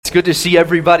It's good to see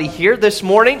everybody here this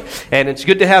morning, and it's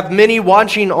good to have many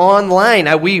watching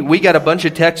online. We got a bunch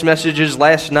of text messages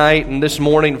last night and this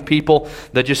morning of people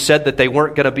that just said that they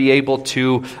weren't going to be able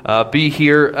to be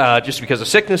here just because of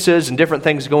sicknesses and different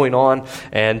things going on.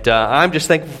 And I'm just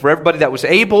thankful for everybody that was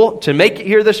able to make it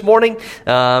here this morning,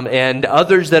 and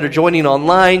others that are joining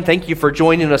online. Thank you for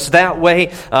joining us that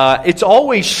way. It's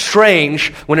always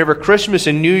strange whenever Christmas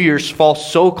and New Year's fall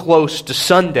so close to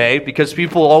Sunday, because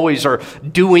people always are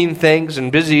doing things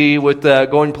and busy with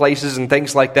going places and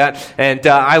things like that. And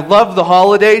I love the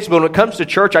holidays, but when it comes to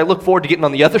church, I look forward to getting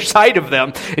on the other side of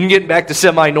them and getting back to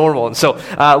semi-normal. And so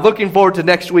looking forward to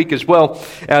next week as well,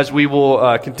 as we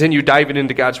will continue diving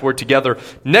into God's Word together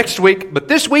next week. But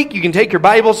this week, you can take your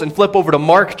Bibles and flip over to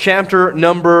Mark chapter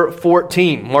number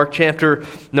 14. Mark chapter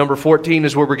number 14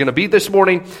 is where we're going to be this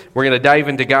morning. We're going to dive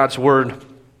into God's Word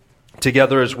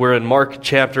together as we're in Mark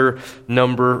chapter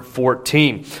number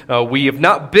 14. We have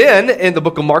not been in the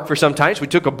book of Mark for some time, so we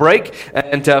took a break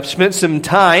and spent some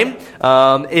time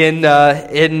in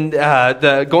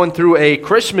going through a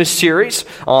Christmas series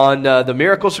on the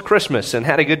miracles of Christmas, and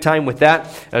had a good time with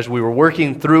that as we were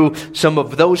working through some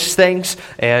of those things.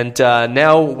 And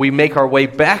now we make our way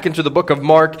back into the book of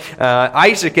Mark.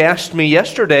 Isaac asked me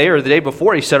yesterday or the day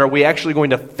before, he said, "Are we actually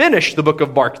going to finish the book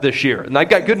of Mark this year?" And I've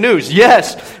got good news.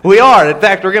 Yes, we are. In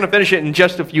fact, we're going to finish it in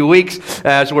just a few weeks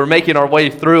as we're making our way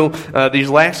through. These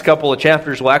last couple of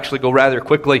chapters will actually go rather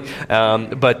quickly.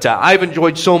 But I've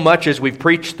enjoyed so much as we've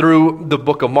preached through the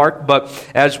book of Mark. But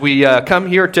as we come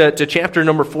here to chapter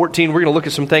number 14, we're going to look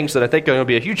at some things that I think are going to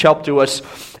be a huge help to us.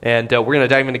 And we're going to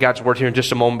dive into God's Word here in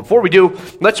just a moment. Before we do,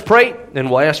 let's pray,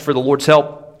 and we'll ask for the Lord's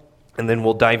help. And then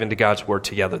we'll dive into God's Word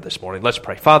together this morning. Let's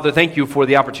pray. Father, thank you for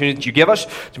the opportunity that you give us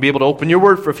to be able to open your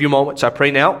Word for a few moments. I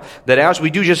pray now that as we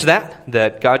do just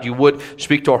that God, you would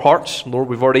speak to our hearts. Lord,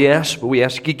 we've already asked, but we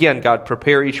ask again, God,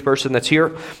 prepare each person that's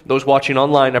here. Those watching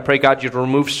online, I pray, God, you'd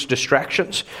remove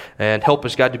distractions and help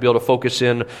us, God, to be able to focus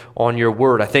in on your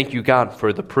Word. I thank you, God,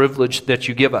 for the privilege that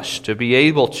you give us to be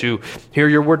able to hear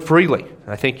your Word freely.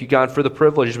 I thank you, God, for the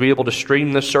privilege to be able to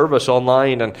stream this service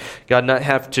online and, God, not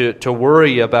have to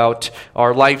worry about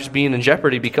our lives being in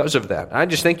jeopardy because of that. I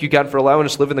just thank you, God, for allowing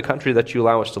us to live in the country that you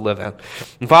allow us to live in.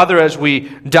 And Father, as we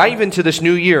dive into this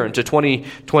new year, into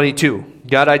 2022,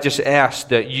 God, I just ask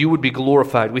that you would be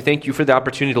glorified. We thank you for the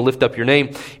opportunity to lift up your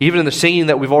name, even in the singing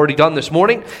that we've already done this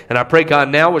morning. And I pray, God,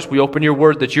 now as we open your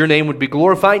word, that your name would be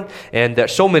glorified, and that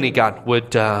so many, God,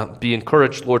 would be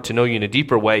encouraged, Lord, to know you in a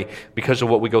deeper way because of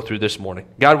what we go through this morning.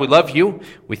 God, we love you.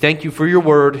 We thank you for your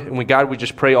word. And God, we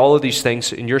just pray all of these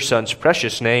things in your Son's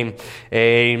precious name.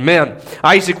 Amen.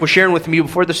 Isaac was sharing with me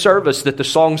before the service that the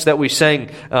songs that we sang,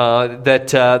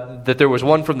 that there was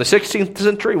one from the 16th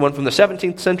century, one from the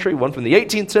 17th century, one from the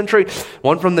 18th century,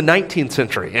 one from the 19th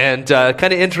century. And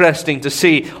kind of interesting to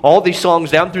see all these songs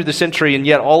down through the century, and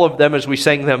yet all of them, as we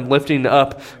sang them, lifting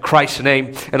up Christ's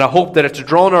name. And I hope that it's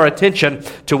drawn our attention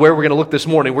to where we're going to look this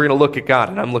morning. We're going to look at God,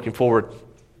 and I'm looking forward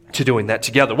to doing that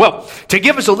together. Well, to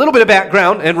give us a little bit of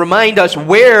background and remind us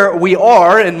where we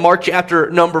are in Mark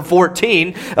chapter number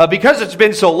 14, because it's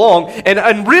been so long,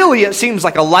 and really it seems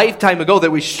like a lifetime ago that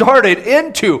we started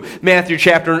into Matthew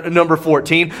chapter number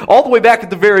 14. All the way back at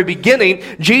the very beginning,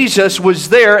 Jesus was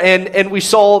there, and we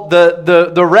saw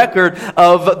the record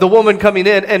of the woman coming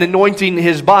in and anointing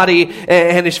his body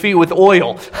and his feet with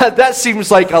oil. That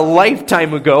seems like a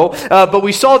lifetime ago, but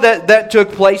we saw that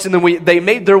took place, and then they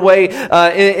made their way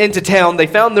into town. They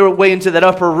found their way into that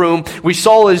upper room. We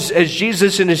saw as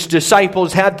Jesus and his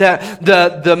disciples had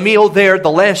the meal there,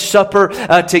 the Last Supper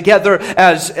together,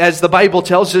 as the Bible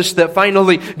tells us that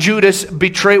finally Judas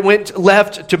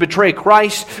left to betray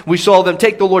Christ. We saw them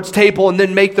take the Lord's table and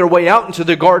then make their way out into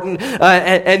the garden.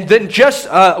 And then just,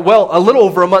 a little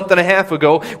over a month and a half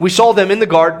ago, we saw them in the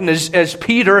garden as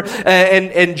Peter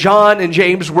and John and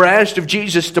James were asked of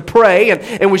Jesus to pray.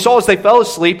 And we saw as they fell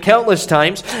asleep countless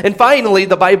times. And finally,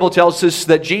 the Bible tells us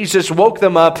that Jesus woke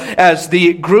them up as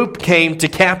the group came to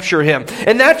capture him.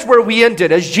 And that's where we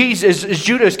ended, as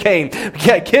Judas came,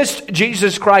 kissed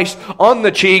Jesus Christ on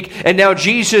the cheek, and now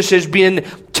Jesus has been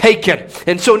taken.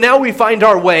 And so now we find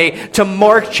our way to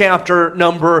Mark chapter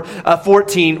number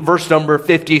 14, verse number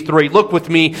 53. Look with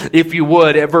me, if you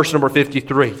would, at verse number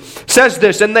 53. It says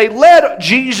this, "And they led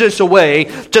Jesus away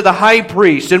to the high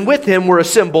priest, and with him were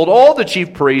assembled all the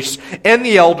chief priests and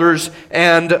the elders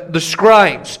and the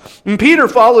scribes. And Peter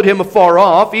followed him afar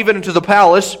off, even into the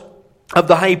palace. of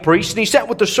the high priest, and he sat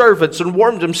with the servants and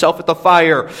warmed himself at the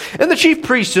fire. And the chief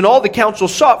priests and all the council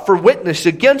sought for witness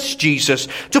against Jesus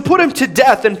to put him to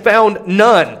death, and found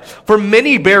none. For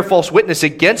many bare false witness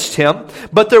against him,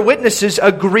 but their witnesses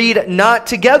agreed not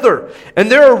together.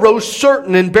 And there arose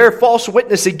certain and bare false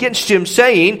witness against him,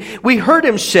 saying, We heard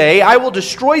him say, I will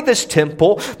destroy this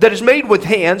temple that is made with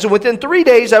hands, and within 3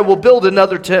 days I will build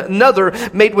another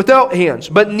made without hands.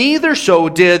 But neither so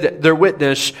did their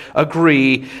witness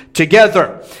agree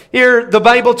together. Here, the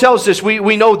Bible tells us,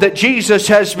 we know that Jesus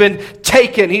has been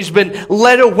taken. He's been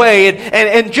led away.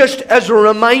 And just as a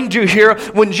reminder here,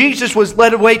 when Jesus was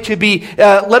led away to be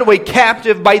led away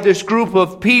captive by this group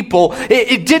of people,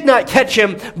 it did not catch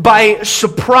him by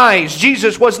surprise.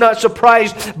 Jesus was not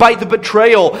surprised by the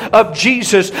betrayal of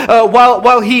Jesus.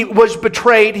 While he was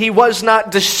betrayed, he was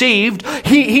not deceived.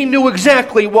 He knew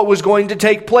exactly what was going to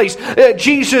take place.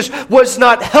 Jesus was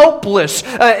not helpless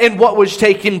in what was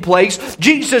taking place.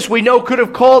 Jesus, we know, could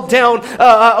have called down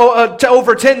to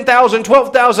over 10,000,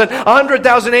 12,000,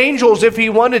 100,000 angels if he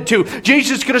wanted to.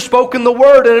 Jesus could have spoken the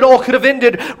word and it all could have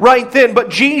ended right then. But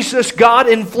Jesus, God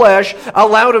in flesh,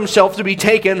 allowed himself to be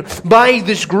taken by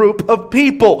this group of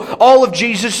people. All of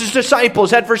Jesus'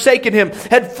 disciples had forsaken him,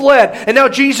 had fled. And now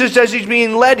Jesus, as he's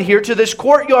being led here to this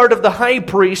courtyard of the high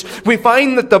priest, we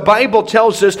find that the Bible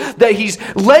tells us that he's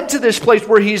led to this place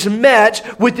where he's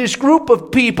met with this group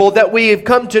of people that we have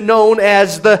come to know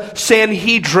as the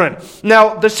Sanhedrin.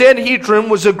 Now, the Sanhedrin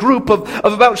was a group of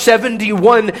about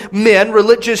 71 men,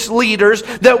 religious leaders,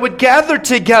 that would gather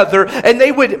together and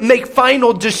they would make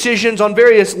final decisions on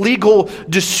various legal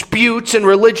disputes and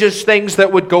religious things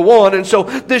that would go on. And so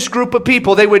this group of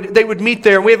people, they would meet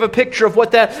there. And we have a picture of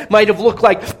what that might have looked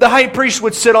like. The high priest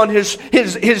would sit on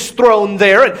his throne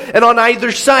there, and on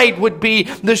either side would be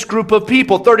this group of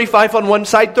people, 35 on one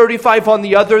side, 35 on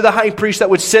the other. The high priest that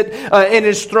would sit in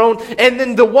his throne, and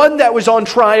then the one that was on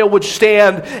trial would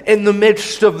stand in the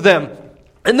midst of them.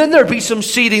 And then there'd be some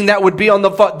seating that would be on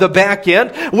the back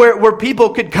end where people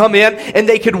could come in and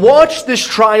they could watch this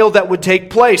trial that would take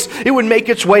place. It would make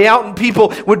its way out and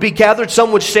people would be gathered.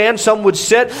 Some would stand, some would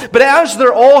sit. But as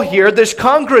they're all here, this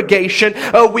congregation,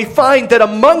 we find that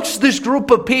amongst this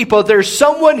group of people, there's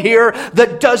someone here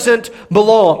that doesn't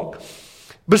belong.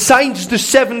 Besides the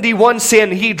 71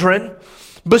 Sanhedrin,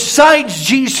 besides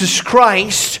Jesus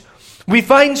Christ, we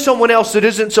find someone else that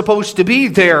isn't supposed to be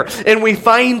there. And we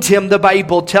find him, the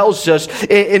Bible tells us,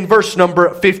 in verse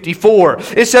number 54.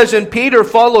 It says, And Peter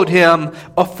followed him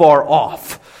afar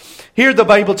off. Here the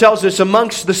Bible tells us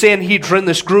amongst the Sanhedrin,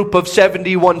 this group of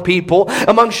 71 people,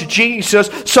 amongst Jesus,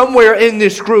 somewhere in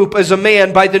this group is a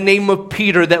man by the name of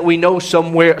Peter that we know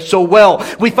somewhere so well.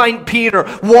 We find Peter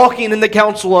walking in the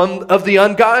council of the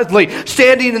ungodly,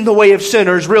 standing in the way of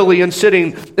sinners, really, and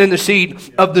sitting in the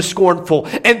seat of the scornful.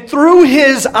 And through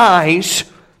his eyes,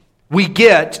 we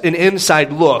get an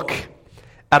inside look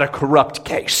at a corrupt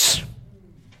case.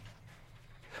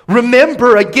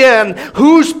 Remember again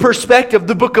whose perspective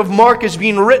the book of Mark is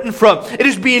being written from. It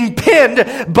is being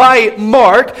penned by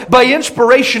Mark, by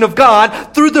inspiration of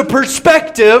God, through the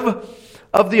perspective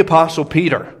of the Apostle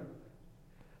Peter.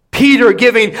 Peter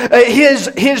giving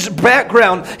his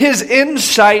background, his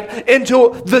insight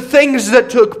into the things that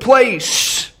took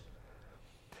place.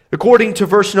 According to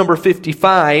verse number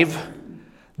 55,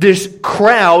 this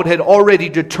crowd had already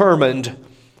determined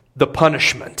the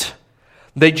punishment.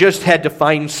 They just had to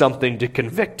find something to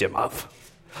convict him of.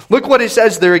 Look what it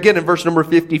says there again in verse number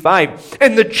 55.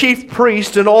 And the chief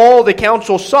priest and all the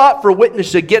council sought for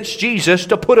witness against Jesus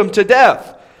to put him to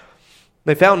death.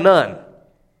 They found none.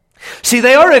 See,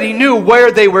 they already knew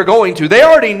where they were going to. They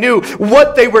already knew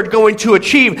what they were going to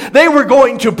achieve. They were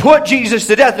going to put Jesus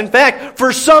to death. In fact,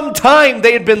 for some time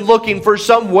they had been looking for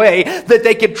some way that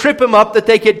they could trip him up, that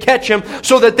they could catch him,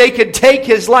 so that they could take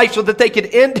his life, so that they could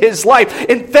end his life.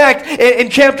 In fact, in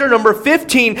chapter number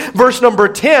 15, verse number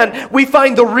 10, we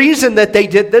find the reason that they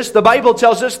did this. The Bible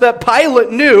tells us that Pilate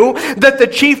knew that the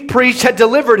chief priests had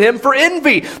delivered him for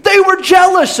envy. They were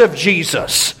jealous of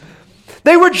Jesus.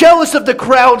 They were jealous of the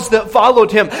crowds that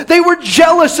followed him. They were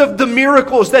jealous of the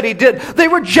miracles that he did. They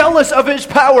were jealous of his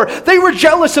power. They were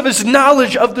jealous of his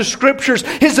knowledge of the scriptures,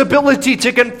 his ability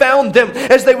to confound them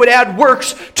as they would add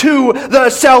works to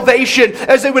the salvation,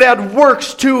 as they would add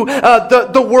works to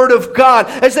the word of God,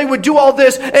 as they would do all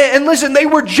this. And listen, they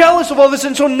were jealous of all this.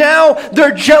 And so now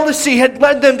their jealousy had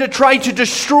led them to try to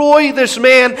destroy this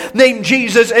man named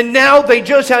Jesus. And now they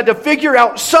just had to figure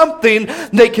out something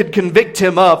they could convict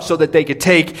him of so that they could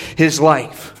take his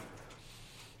life.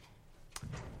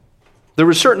 There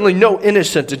was certainly no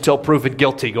innocent until proven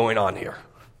guilty going on here.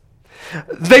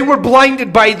 They were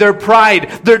blinded by their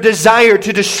pride, their desire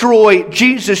to destroy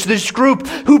Jesus. This group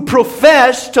who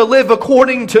professed to live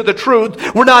according to the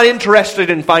truth were not interested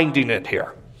in finding it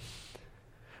here.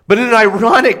 But in an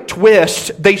ironic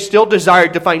twist, they still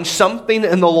desired to find something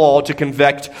in the law to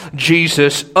convict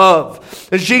Jesus of.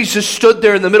 As Jesus stood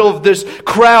there in the middle of this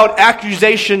crowd,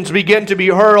 accusations began to be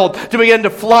hurled, to begin to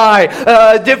fly.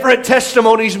 Different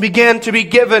testimonies began to be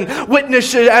given.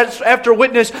 Witnesses after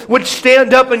witness would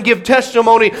stand up and give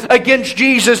testimony against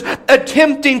Jesus,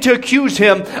 attempting to accuse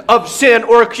him of sin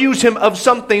or accuse him of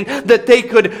something that they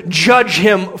could judge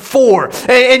him for.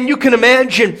 And you can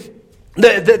imagine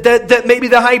that maybe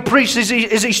the high priest, as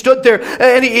he stood there,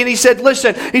 and he said,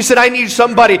 listen, he said, I need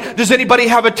somebody. Does anybody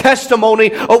have a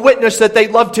testimony, a witness that they'd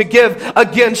love to give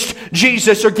against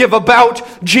Jesus or give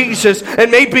about Jesus? And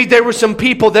maybe there were some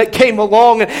people that came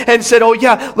along and said, oh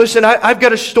yeah, listen, I've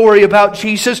got a story about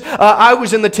Jesus. I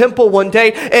was in the temple one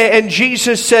day, and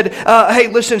Jesus said, hey,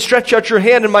 listen, stretch out your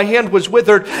hand, and my hand was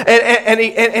withered. And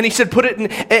he said, put it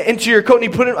into your coat,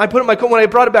 and I put it in my coat. When I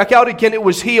brought it back out again, it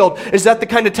was healed. Is that the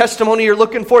kind of testimony you're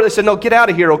looking for? They said, no, get out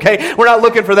of here, okay? We're not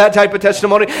looking for that type of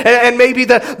testimony. And maybe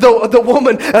the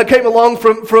woman came along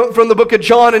from the book of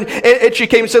John, and she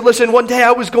came and said, listen, one day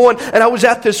I was going, and I was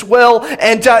at this well,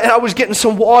 and I was getting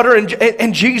some water,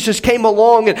 and Jesus came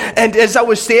along, and as I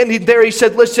was standing there, he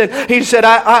said, listen, he said,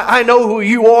 I know who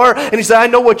you are, and he said, I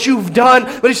know what you've done,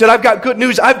 but he said, I've got good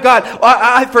news. I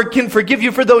can forgive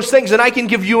you for those things, and I can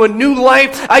give you a new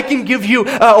life. I can give you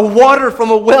water from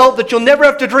a well that you'll never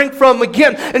have to drink from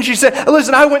again. And she said,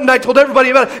 listen, I went and I told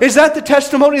everybody about it. Is that the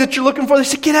testimony that you're looking for? They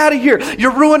said, get out of here.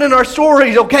 You're ruining our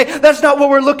stories, okay? That's not what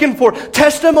we're looking for.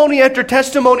 Testimony after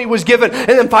testimony was given. And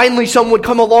then finally someone would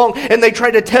come along and they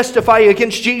tried to testify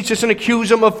against Jesus and accuse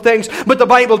him of things. But the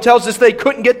Bible tells us they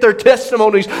couldn't get their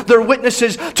testimonies, their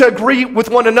witnesses to agree with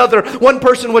one another. One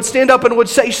person would stand up and would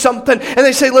say something, and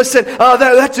they say, listen,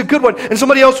 that's a good one. And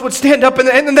somebody else would stand up and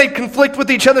then they'd conflict with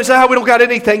each other and say, we don't got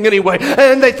anything anyway.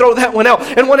 And they throw that one out.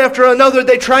 And one after another,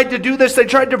 they tried to do this. They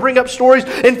tried to bring up stories.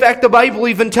 In fact, the Bible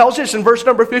even tells us in verse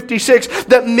number 56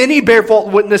 that many bear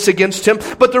false witness against him,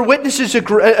 but their witnesses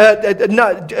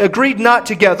agreed not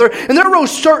together. And there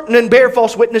arose certain and bear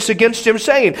false witness against him,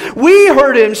 saying, we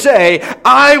heard him say,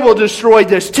 I will destroy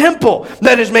this temple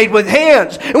that is made with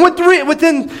hands. And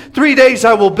within 3 days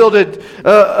I will build it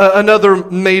another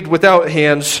made without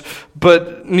hands.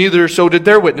 But neither so did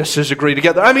their witnesses agree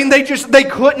together. I mean, they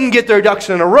couldn't get their ducks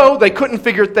in a row. They couldn't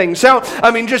figure things out.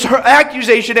 I mean, just her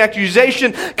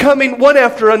accusation coming one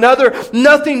after another,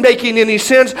 nothing making any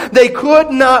sense. They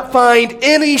could not find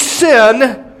any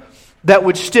sin that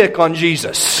would stick on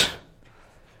Jesus.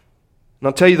 And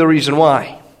I'll tell you the reason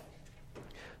why.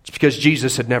 It's because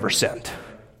Jesus had never sinned.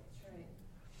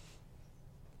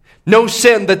 No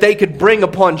sin that they could bring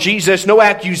upon Jesus, no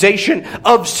accusation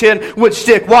of sin would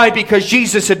stick. Why? Because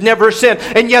Jesus had never sinned.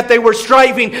 And yet they were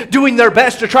striving, doing their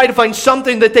best to try to find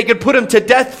something that they could put him to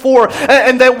death for.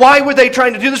 And then why were they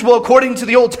trying to do this? Well, according to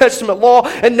the Old Testament law,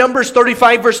 in Numbers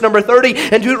 35 verse number 30,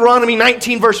 and Deuteronomy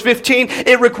 19 verse 15,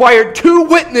 it required 2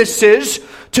 witnesses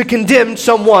to condemn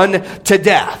someone to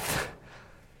death.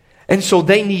 And so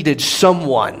they needed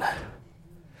someone,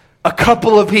 a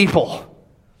couple of people,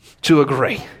 to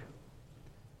agree.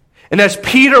 And as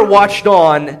Peter watched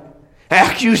on,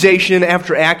 accusation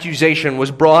after accusation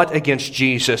was brought against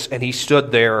Jesus, and he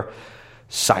stood there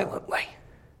silently.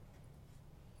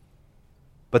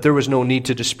 But there was no need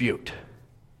to dispute,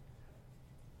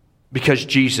 because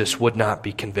Jesus would not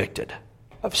be convicted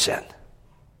of sin.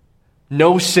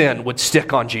 No sin would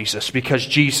stick on Jesus, because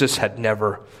Jesus had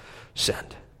never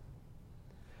sinned.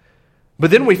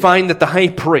 But then we find that the high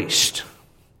priest,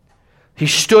 he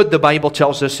stood, the Bible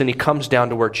tells us, and he comes down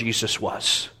to where Jesus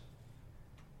was.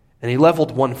 And he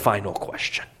leveled one final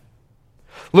question.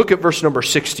 Look at verse number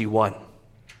 61.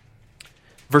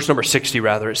 Verse number 60,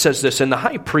 rather. It says this, and the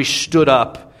high priest stood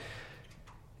up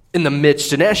in the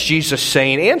midst and asked Jesus,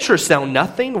 saying, answerest thou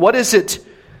nothing? What is it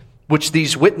which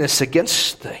these witness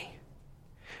against thee?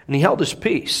 And he held his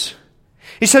peace.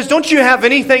 He says, don't you have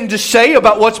anything to say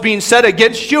about what's being said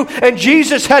against you? And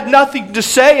Jesus had nothing to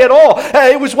say at all.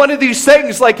 It was one of these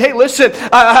things like, hey, listen,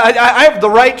 I have the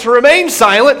right to remain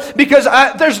silent because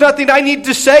there's nothing I need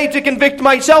to say to convict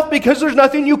myself, because there's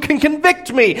nothing you can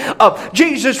convict me of.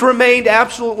 Jesus remained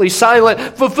absolutely silent,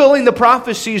 fulfilling the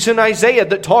prophecies in Isaiah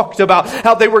that talked about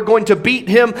how they were going to beat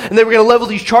him and they were going to level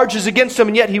these charges against him,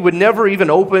 and yet he would never even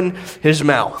open his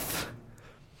mouth.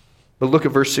 But look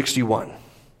at verse 61.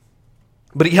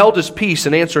 But he held his peace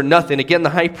and answered nothing. Again, the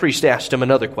high priest asked him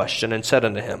another question and said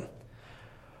unto him,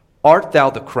 art thou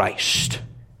the Christ,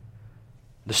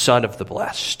 the Son of the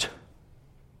Blessed?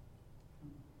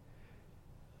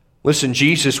 Listen,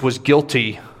 Jesus was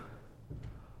guilty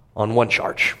on one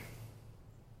charge.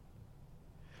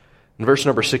 In verse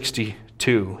number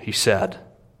 62, he said,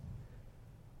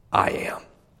 I am.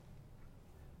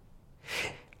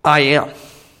 I am.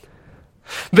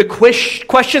 The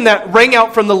question that rang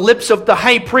out from the lips of the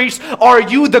high priest, are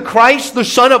you the Christ, the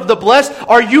Son of the Blessed?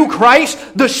 Are you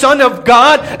Christ, the Son of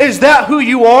God? Is that who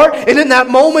you are? And in that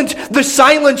moment, the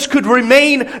silence could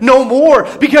remain no more.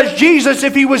 Because Jesus,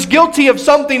 if he was guilty of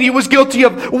something, he was guilty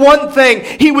of one thing.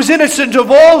 He was innocent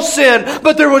of all sin.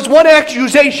 But there was one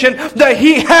accusation that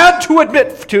he had to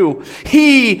admit to.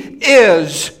 He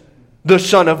is the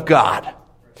Son of God.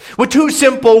 With two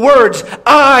simple words,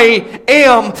 I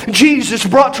am. Jesus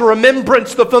brought to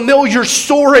remembrance the familiar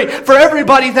story for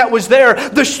everybody that was there.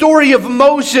 The story of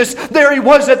Moses. There he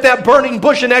was at that burning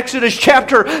bush in Exodus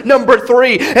chapter number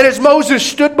 3. And as Moses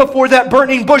stood before that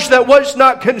burning bush that was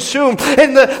not consumed,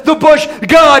 and the bush,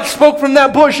 God spoke from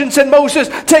that bush and said, Moses,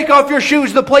 take off your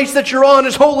shoes. The place that you're on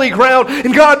is holy ground.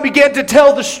 And God began to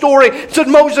tell the story. He said,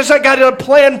 Moses, I got a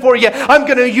plan for you. I'm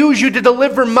going to use you to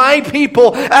deliver my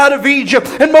people out of Egypt.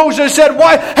 And Moses said,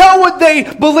 why? How would they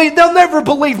believe? They'll never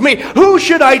believe me. Who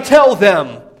should I tell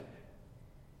them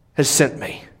has sent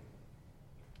me?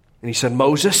 And he said,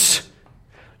 Moses,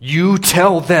 you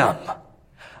tell them,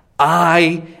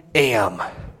 I am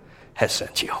has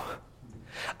sent you.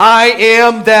 I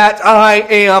am that I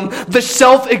am, the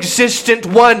self-existent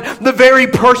one, the very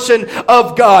person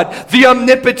of God, the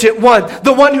omnipotent one,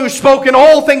 the one who spoke and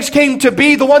all things came to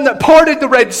be, the one that parted the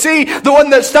Red Sea, the one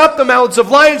that stopped the mouths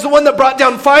of lions, the one that brought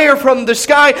down fire from the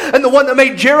sky, and the one that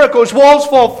made Jericho's walls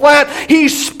fall flat. He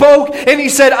spoke and he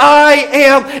said, I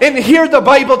am. And here the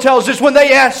Bible tells us when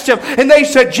they asked him and they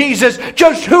said, Jesus,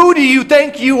 just who do you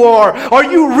think you are? Are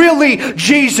you really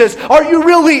Jesus? Are you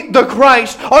really the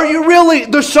Christ? Are you really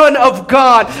the Son of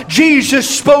God? Jesus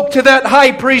spoke to that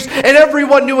high priest, and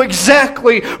everyone knew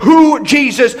exactly who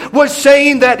Jesus was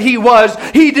saying that he was.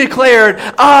 He declared,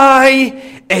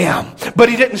 I am. But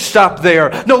he didn't stop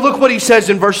there. No, look what he says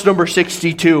in verse number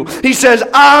 62. He says,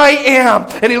 I am.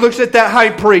 And he looks at that high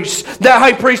priest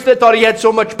that thought he had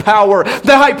so much power, that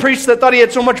high priest that thought he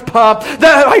had so much pomp,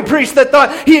 that high priest that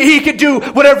thought he could do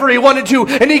whatever he wanted to,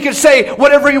 and he could say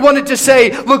whatever he wanted to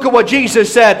say. Look at what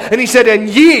Jesus said. And he said, and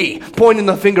ye, pointing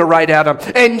the finger right at him,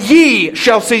 and ye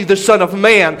shall see the Son of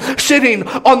Man sitting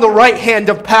on the right hand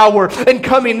of power and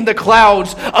coming in the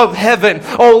clouds of heaven.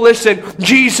 Oh, listen,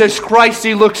 Jesus Christ,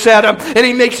 he looks at him and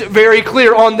he makes it very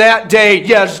clear on that day,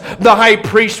 yes, the high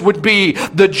priest would be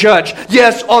the judge.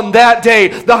 Yes, on that day,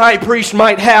 the high priest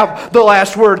might have the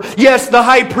last word. Yes, the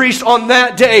high priest on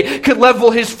that day could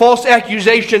level his false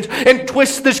accusations and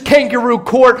twist this kangaroo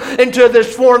court into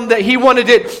this form that he wanted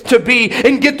it to be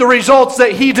and get the results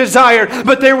that he desired.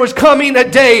 But there was coming a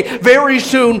day very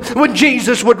soon when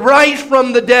Jesus would rise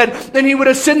from the dead and he would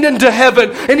ascend into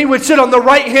heaven and he would sit on the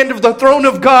right hand of the throne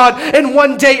of God, and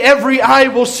one day every eye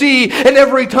will see and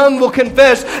every tongue will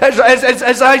confess,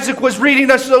 as Isaac was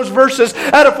reading us those verses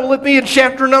out of Philippians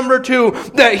chapter number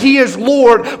 2, that he is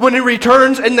Lord when he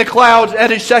returns in the clouds at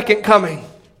his second coming.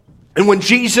 And when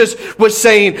Jesus was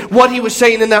saying what he was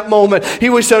saying in that moment, he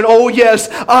was saying, oh yes,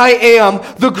 I am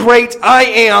the great I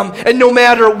am, and no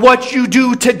matter what you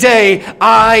do today,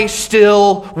 I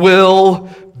still will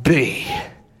be.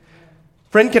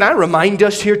 Friend, can I remind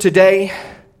us here today,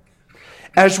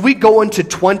 as we go into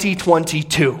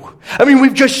 2022,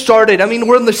 we've just started.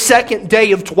 We're on the second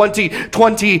day of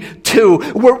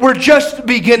 2022. We're just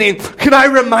beginning. Can I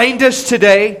remind us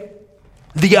today,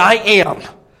 the I am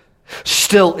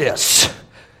still is.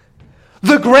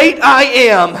 The great I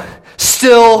am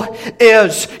still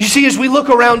is. You see, as we look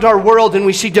around our world and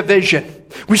we see division,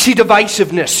 we see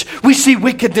divisiveness, we see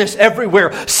wickedness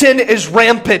everywhere. Sin is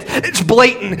rampant. It's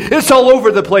blatant. It's all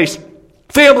over the place.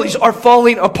 Families are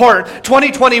falling apart.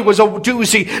 2020 was a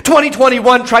doozy.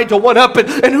 2021 tried to one-up it,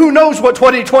 and who knows what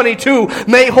 2022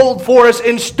 may hold for us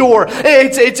in store.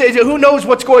 Who knows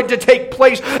what's going to take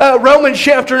place. Romans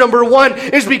chapter number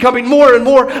 1 is becoming more and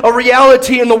more a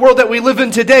reality in the world that we live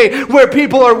in today, where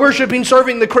people are worshiping,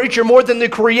 serving the creature more than the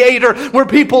creator, where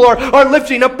people are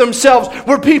lifting up themselves,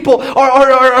 where people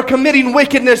are committing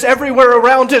wickedness everywhere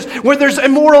around us, where there's a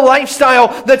immoral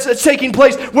lifestyle that's taking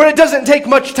place, where it doesn't take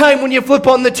much time when you flip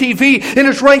on the TV and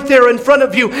it's right there in front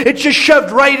of you. It's just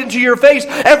shoved right into your face.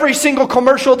 Every single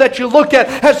commercial that you look at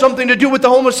has something to do with the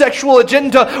homosexual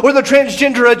agenda or the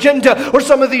transgender agenda or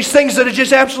some of these things that are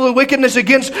just absolute wickedness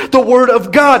against the Word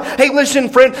of God. Hey, listen,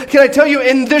 friend, can I tell you,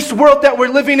 in this world that we're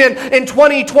living in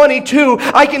 2022,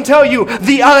 I can tell you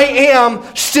the I am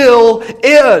still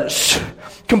is.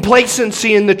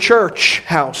 Complacency in the church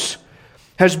house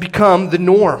has become the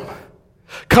norm.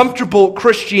 Comfortable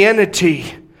Christianity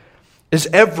is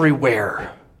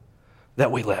everywhere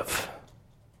that we live.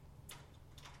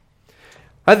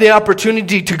 I had the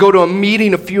opportunity to go to a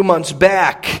meeting a few months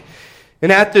back.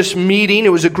 And at this meeting, it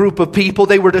was a group of people.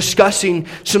 They were discussing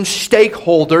some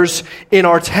stakeholders in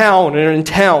our town and in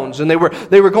towns. And they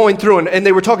were going through and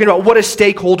they were talking about what a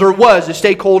stakeholder was. A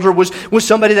stakeholder was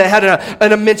somebody that had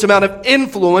an immense amount of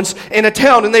influence in a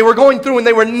town. And they were going through and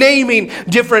they were naming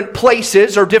different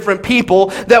places or different people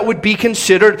that would be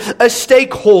considered a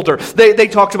stakeholder. They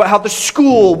talked about how the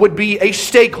school would be a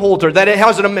stakeholder, that it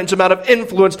has an immense amount of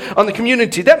influence on the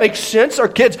community. That makes sense. Our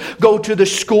kids go to the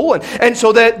school. And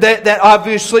so that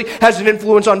obviously has an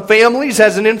influence on families,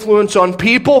 has an influence on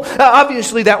people.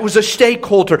 Obviously, that was a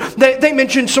stakeholder. They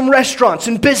mentioned some restaurants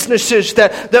and businesses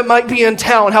that might be in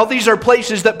town, how these are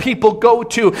places that people go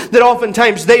to, that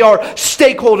oftentimes they are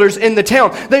stakeholders in the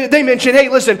town. They mentioned, hey,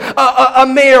 listen, a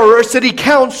mayor or a city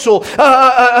council,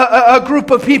 a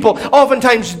group of people,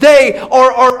 oftentimes they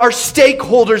are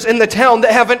stakeholders in the town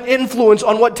that have an influence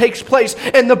on what takes place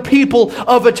in the people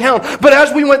of a town. But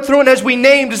as we went through and as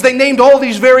they named all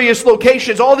these various locations,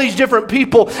 all these different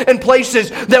people and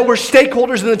places that were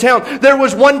stakeholders in the town, there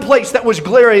was one place that was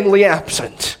glaringly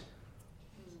absent.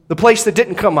 The place that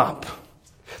didn't come up.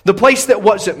 The place that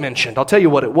wasn't mentioned. I'll tell you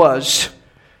what it was.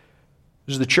 It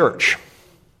was the church.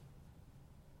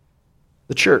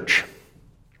 The church.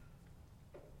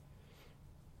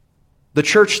 The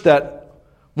church that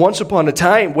once upon a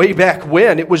time, way back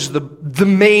when, it was the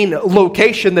main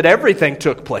location that everything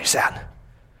took place at.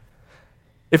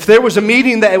 If there was a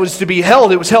meeting that was to be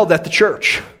held, it was held at the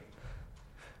church.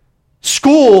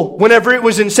 School, whenever it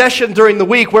was in session during the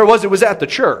week, where was it? It was at the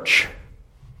church.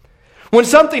 When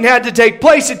something had to take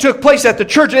place, it took place at the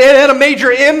church. It had a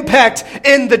major impact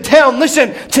in the town.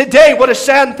 Listen, today, what a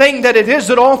sad thing that it is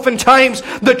that oftentimes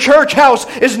the church house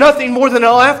is nothing more than an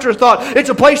afterthought. It's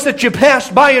a place that you pass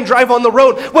by and drive on the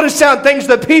road. What a sad thing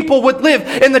that people would live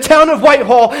in the town of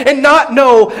Whitehall and not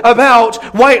know about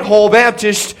Whitehall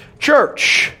Baptist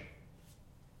Church.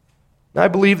 I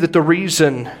believe that the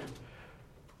reason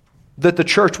that the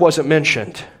church wasn't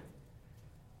mentioned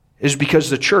is because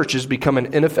the church has become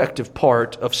an ineffective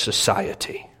part of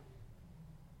society.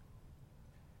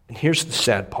 And here's the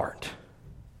sad part.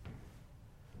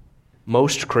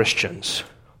 Most Christians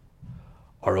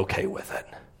are okay with it.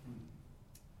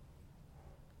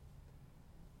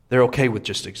 They're okay with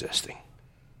just existing.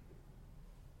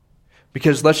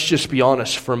 Because let's just be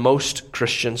honest, for most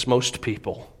Christians, most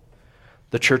people,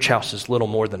 the church house is little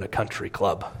more than a country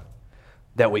club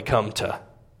that we come to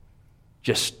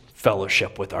just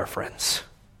fellowship with our friends.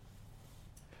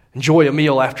 Enjoy a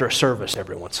meal after a service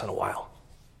every once in a while.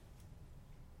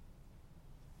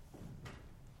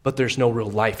 But there's no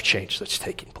real life change that's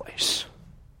taking place.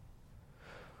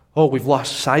 Oh, we've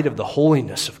lost sight of the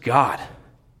holiness of God.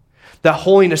 That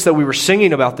holiness that we were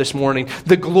singing about this morning,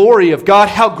 the glory of God,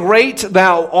 how great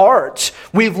thou art.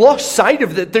 We've lost sight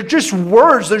of it. They're just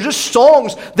words. They're just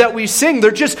songs that we sing. They're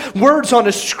just words on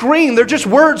a screen. They're just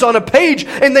words on a page,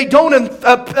 and they don't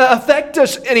affect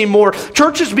us anymore.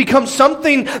 Church has become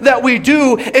something that we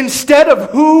do instead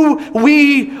of who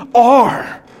we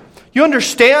are. You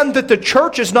understand that the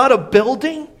church is not a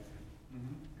building?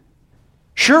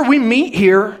 Sure, we meet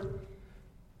here.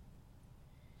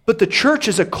 But the church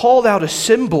is a called out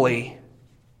assembly,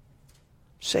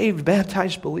 saved,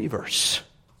 baptized believers.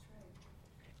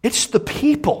 It's the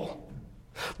people.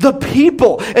 The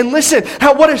people. And listen,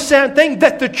 what a sad thing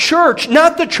that the church,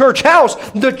 not the church house,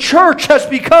 the church has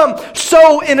become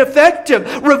so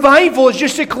ineffective. Revival is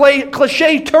just a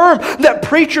cliche term that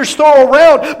preachers throw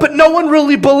around, but no one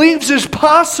really believes is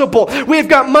possible. We've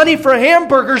got money for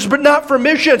hamburgers, but not for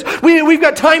missions. We've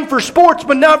got time for sports,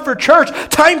 but not for church.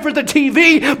 Time for the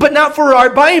TV, but not for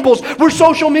our Bibles. We're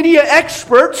social media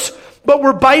experts, but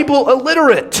we're Bible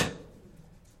illiterate.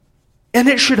 And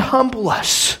it should humble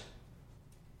us.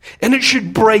 And it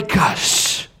should break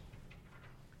us.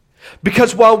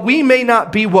 Because while we may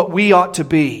not be what we ought to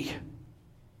be,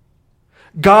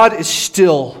 God is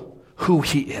still who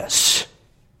He is.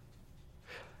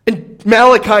 In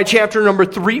Malachi chapter number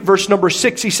 3, verse number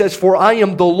 6, he says, "For I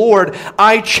am the Lord,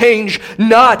 I change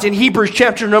not." In Hebrews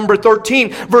chapter number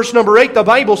 13, verse number 8, the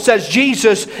Bible says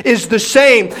Jesus is the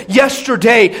same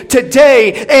yesterday,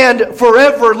 today, and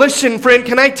forever. Listen, friend,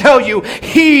 can I tell you,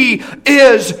 He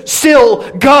is still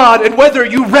God. And whether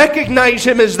you recognize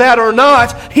Him as that or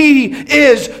not, He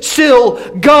is still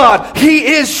God. He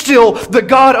is still the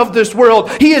God of this world.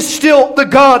 He is still the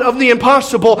God of the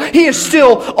impossible. He is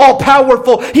still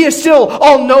all-powerful. He is still still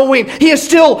all-knowing. He is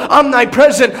still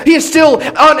omnipresent. He is still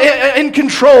in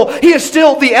control. He is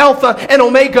still the Alpha and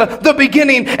Omega, the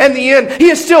beginning and the end. He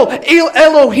is still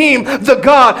Elohim, the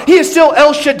God. He is still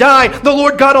El Shaddai, the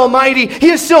Lord God Almighty.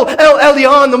 He is still El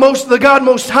Elyon, the God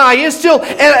Most High. He is still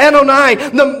Adonai,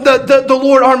 the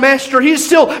Lord our Master. He is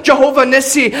still Jehovah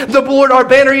Nissi, the Lord our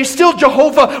banner. He is still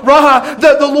Jehovah Raha,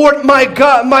 the Lord my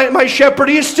God, my shepherd.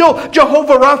 He is still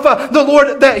Jehovah Rapha, the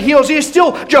Lord that heals. He is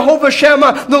still Jehovah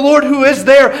Shammah, the Lord who is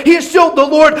there. He is still the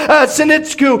Lord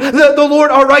Sinitzku, the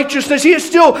Lord our righteousness. He is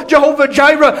still Jehovah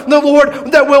Jireh, the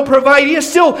Lord that will provide. He is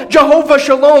still Jehovah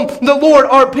Shalom, the Lord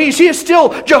our peace. He is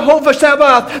still Jehovah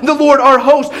Sabaoth, the Lord our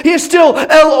host. He is still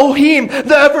Elohim,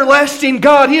 the everlasting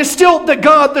God. He is still the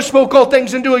God that spoke all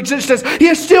things into existence. He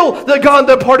is still the God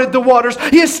that parted the waters.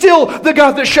 He is still the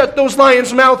God that shut those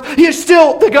lions' mouths. He is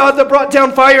still the God that brought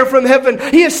down fire from heaven.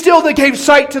 He is still that gave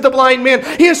sight to the blind man.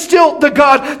 He is still the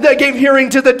God that gave hearing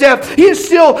to the deaf. He is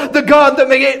still the God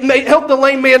that helped the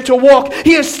lame man to walk.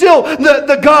 He is still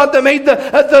the God that made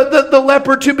the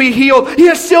leper to be healed. He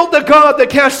is still the God that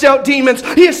cast out demons.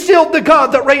 He is still the God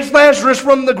that raised Lazarus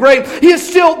from the grave. He is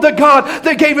still the God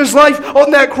that gave his life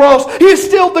on that cross. He is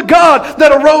still the God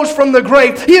that arose from the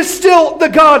grave. He is still the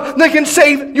God that can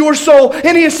save your soul.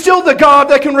 And He is still the God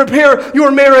that can repair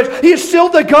your marriage. He is still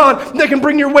the God that can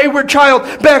bring your wayward child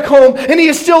back home. And He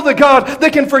is still the God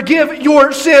that can forgive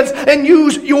your sins and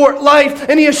use your life.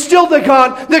 And He is still the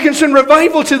God that can send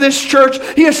revival to this church.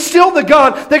 He is still the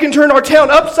God that can turn our town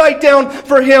upside down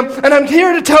for Him. And I'm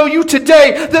here to tell you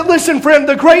today that, listen, friend,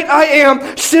 the great I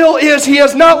Am still is. He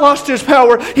has not lost His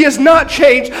power. He has not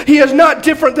changed. He is not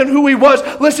different than who He was.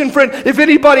 Listen, friend, if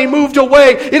anybody moved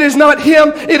away, it is not Him,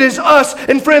 it is us.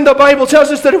 And friend, the Bible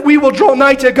tells us that if we will draw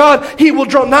nigh to God, He will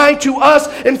draw nigh to us.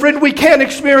 And friend, we can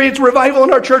experience revival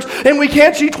in our church, and we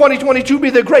can see 2022 be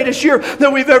the greatest year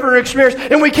that we've ever experienced.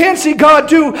 And we can see God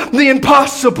do the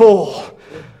impossible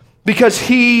because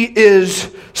He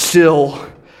is still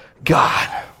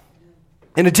God.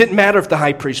 And it didn't matter if the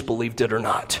high priest believed it or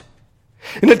not.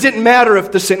 And it didn't matter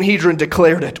if the Sanhedrin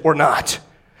declared it or not.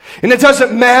 And it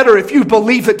doesn't matter if you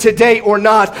believe it today or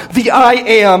not. The I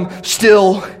Am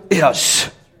still is.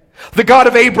 The God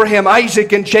of Abraham,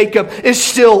 Isaac, and Jacob is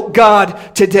still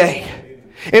God today.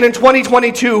 And in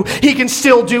 2022, He can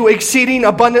still do exceeding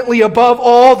abundantly above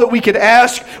all that we could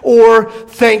ask or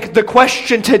think. The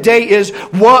question today is,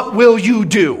 what will you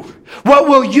do? What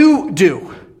will you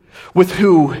do with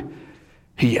who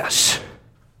He is?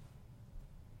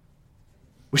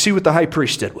 We see what the high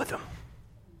priest did with Him.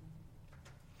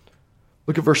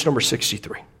 Look at verse number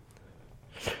 63.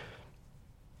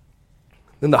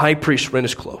 Then the high priest rent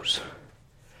his clothes,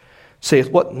 saith,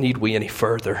 What need we any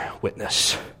further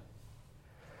witness?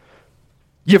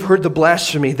 Ye have heard the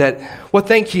blasphemy that, what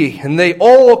think ye? And they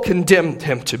all condemned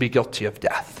Him to be guilty of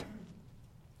death.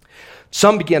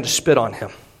 Some began to spit on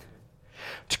Him,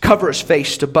 to cover His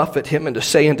face, to buffet Him, and to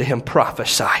say unto Him,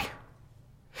 Prophesy.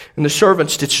 And the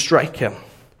servants did strike Him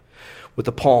with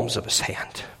the palms of His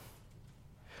hand.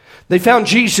 They found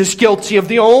Jesus guilty of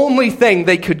the only thing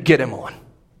they could get Him on.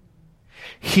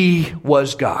 He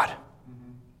was God.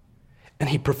 And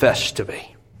He professed to be.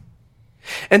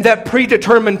 And that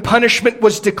predetermined punishment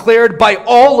was declared by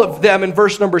all of them in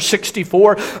verse number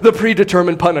 64, the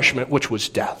predetermined punishment, which was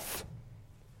death.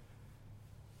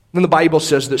 Then the Bible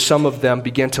says that some of them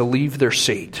began to leave their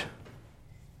seat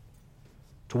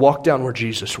to walk down where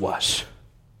Jesus was.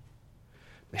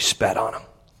 They spat on Him.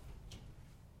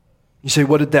 You say,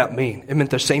 what did that mean? It meant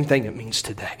the same thing it means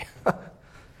today.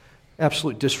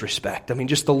 Absolute disrespect. I mean,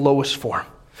 just the lowest form.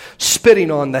 Spitting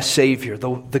on the Savior,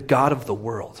 the God of the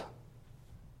world.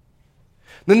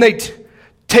 Then they'd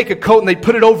take a coat and they'd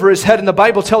put it over His head, and the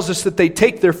Bible tells us that they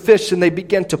take their fists and they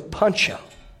begin to punch Him.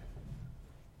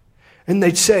 And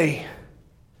they'd say,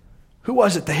 who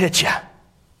was it that hit you?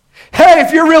 Hey,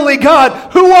 if you're really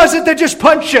God, who was it that just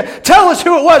punched you? Tell us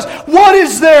who it was. What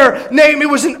is their name? It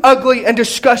was an ugly and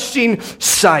disgusting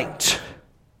sight.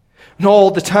 And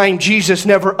all the time, Jesus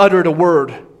never uttered a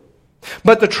word.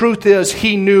 But the truth is,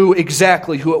 He knew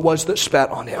exactly who it was that spat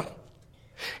on Him.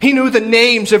 He knew the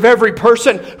names of every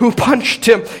person who punched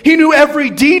Him. He knew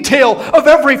every detail of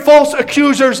every false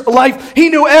accuser's life. He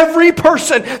knew every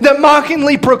person that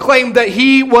mockingly proclaimed that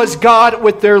He was God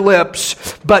with their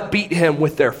lips, but beat Him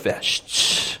with their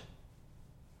fists.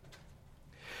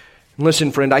 And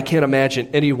listen, friend, I can't imagine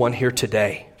anyone here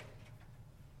today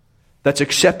that's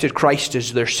accepted Christ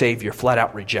as their Savior flat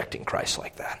out rejecting Christ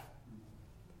like that.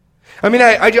 I mean,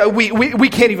 we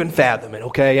can't even fathom it,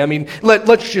 okay? I mean,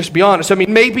 let's just be honest. I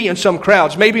mean, maybe in some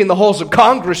crowds, maybe in the halls of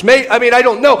Congress, I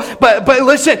don't know. But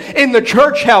listen, in the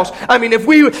church house, I mean, if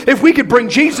we could bring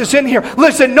Jesus in here,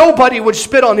 listen, nobody would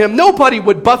spit on him. Nobody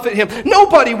would buffet him.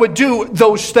 Nobody would do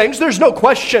those things. There's no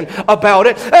question about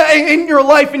it. In your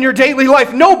life, in your daily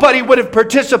life, nobody would have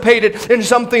participated in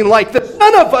something like this.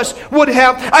 None of us would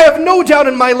have. I have no doubt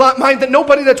in my mind that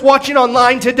nobody that's watching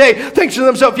online today thinks to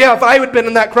themselves, yeah, if I had been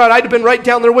in that crowd, I'd have been right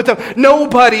down there with them.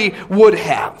 Nobody would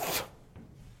have.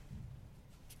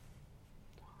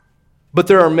 But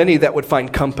there are many that would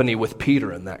find company with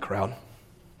Peter in that crowd.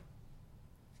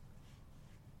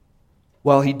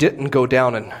 While he didn't go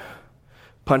down and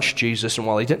punch Jesus, and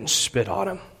while he didn't spit on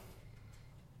him,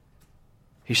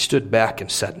 he stood back and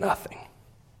said nothing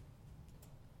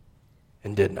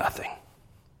and did nothing.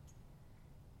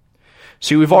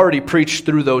 See, we've already preached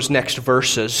through those next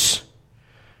verses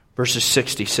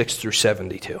 66 through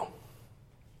 72.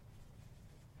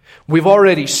 We've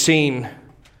already seen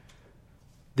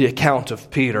the account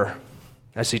of Peter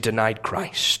as he denied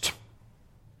Christ.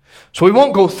 So we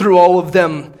won't go through all of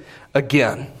them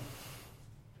again.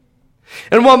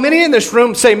 And while many in this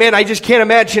room say, man, I just can't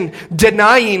imagine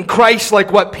denying Christ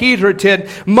like what Peter did,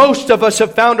 most of us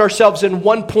have found ourselves in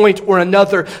one point or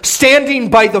another standing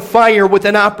by the fire with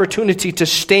an opportunity to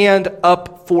stand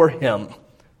up for him.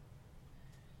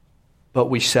 But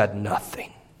we said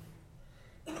nothing.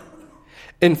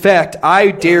 In fact,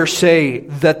 I dare say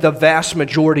that the vast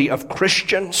majority of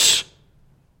Christians,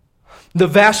 the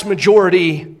vast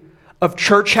majority of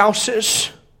church houses,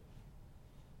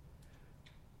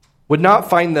 would not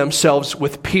find themselves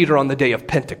with Peter on the day of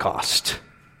Pentecost.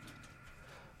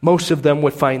 Most of them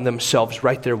would find themselves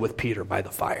right there with Peter by the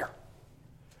fire,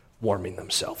 warming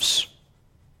themselves,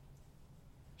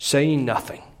 saying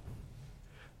nothing,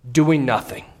 doing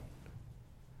nothing,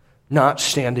 not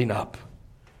standing up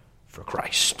for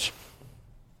Christ.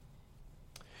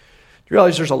 Do you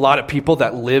realize there's a lot of people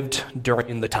that lived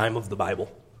during the time of the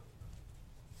Bible?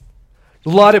 A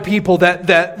lot of people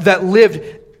that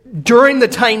lived during the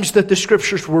times that the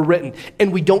scriptures were written,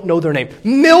 and we don't know their name.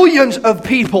 Millions of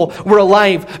people were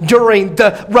alive during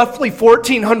the roughly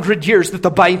 1,400 years that the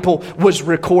Bible was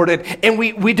recorded, and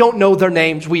we don't know their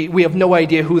names. We have no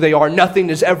idea who they are. Nothing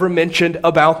is ever mentioned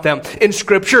about them in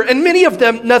Scripture, and many of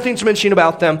them, nothing's mentioned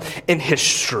about them in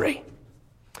history.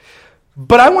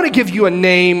 But I want to give you a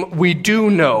name we do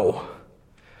know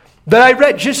that I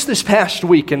read just this past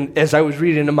week, and as I was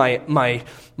reading in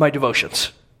my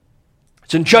devotions.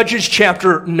 It's in Judges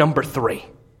chapter number 3.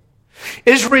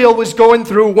 Israel was going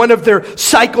through one of their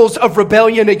cycles of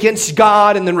rebellion against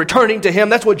God and then returning to Him.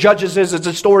 That's what Judges is. It's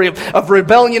a story of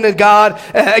rebellion to God,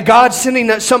 God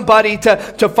sending somebody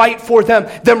to fight for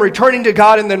them returning to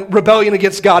God, and then rebellion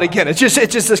against God again. It's just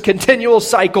this continual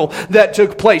cycle that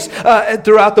took place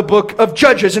throughout the book of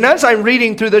Judges. And as I'm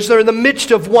reading through this, they're in the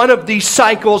midst of one of these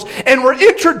cycles, and we're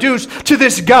introduced to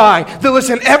this guy that,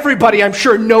 listen, everybody I'm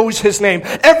sure knows his name.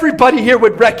 Everybody here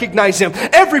would recognize him.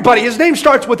 Everybody, his name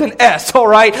starts with an S. All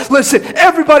right, listen,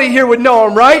 everybody here would know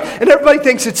him, right? And everybody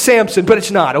thinks it's Samson, but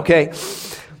it's not, okay?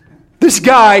 This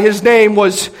guy, his name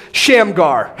was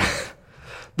Shamgar,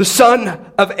 the son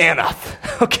of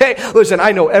Anath, okay? Listen,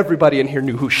 I know everybody in here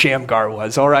knew who Shamgar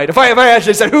was, all right? If I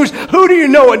actually said, who do you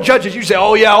know in Judges? You say,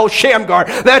 oh yeah, Shamgar,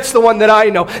 that's the one that I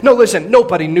know. No, listen,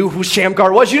 nobody knew who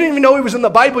Shamgar was. You didn't even know he was in the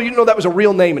Bible. You didn't know that was a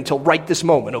real name until right this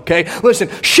moment, okay? Listen,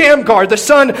 Shamgar, the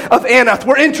son of Anath,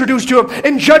 we're introduced to him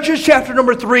in Judges chapter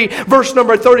number 3, verse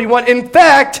number 31. In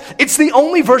fact, it's the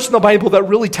only verse in the Bible that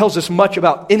really tells us much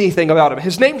about anything about him.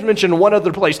 His name's mentioned in one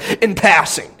other place in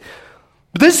passing.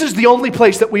 This is the only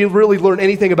place that we really learn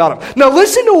anything about him. Now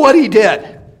listen to what he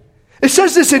did. It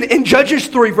says this in Judges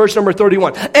 3, verse number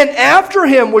 31. And after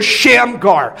him was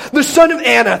Shamgar, the son of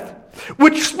Anath,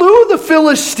 which slew the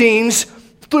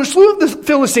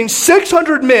Philistines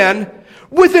 600 men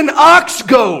with an ox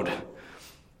goad.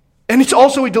 And it's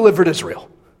also he delivered Israel.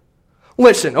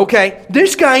 Listen, okay,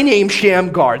 this guy named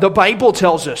Shamgar, the Bible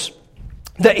tells us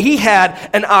that he had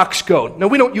an ox goad. Now,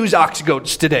 we don't use ox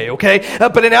goads today, okay?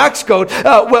 But an ox goad,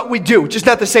 what we do, just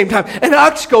at the same time. An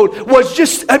ox goad was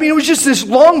it was just this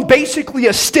long, basically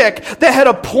a stick that had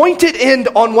a pointed end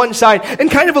on one side and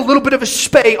kind of a little bit of a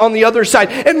spay on the other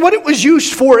side. And what it was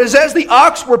used for is as the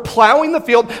ox were plowing the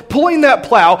field, pulling that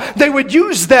plow, they would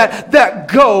use that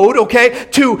goad, okay,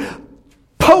 to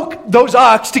poke those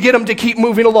ox to get them to keep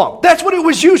moving along. That's what it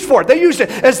was used for. They used it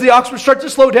as the ox would start to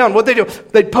slow down. What they do?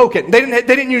 They'd poke it. They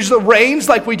didn't use the reins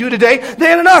like we do today. They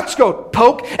had an ox goad,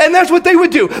 poke, and that's what they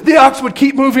would do. The ox would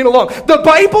keep moving along. The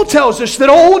Bible tells us that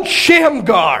old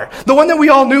Shamgar, the one that we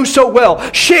all knew so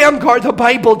well, Shamgar, the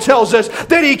Bible tells us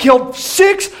that he killed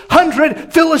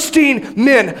 600 Philistine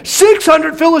men,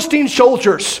 600 Philistine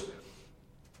soldiers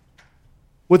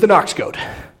with an ox goad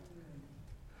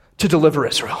to deliver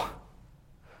Israel.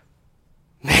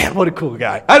 Man, what a cool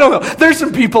guy. I don't know. There's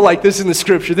some people like this in the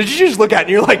scripture that you just look at and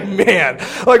you're like, man,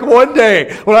 like one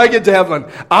day when I get to heaven,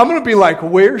 I'm going to be like,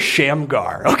 where's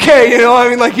Shamgar? Okay,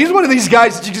 like he's one of these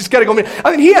guys that you just got to go,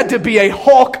 man. He had to be a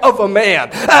hawk of a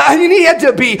man. He had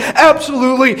to be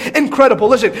absolutely incredible.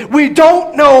 Listen, we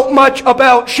don't know much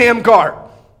about Shamgar.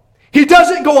 He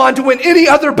doesn't go on to win any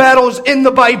other battles in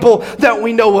the Bible that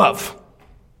we know of.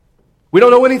 We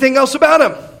don't know anything else about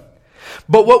him.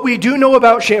 But what we do know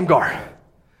about Shamgar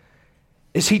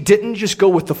is he didn't just go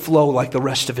with the flow like the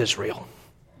rest of Israel.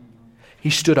 He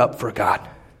stood up for God.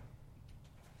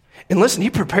 And listen, he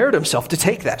prepared himself to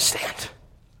take that stand.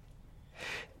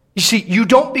 You see, you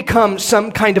don't become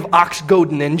some kind of ox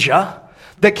goad ninja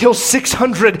that kills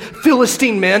 600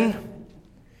 Philistine men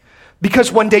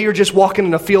because one day you're just walking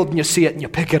in a field and you see it and you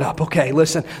pick it up. Okay,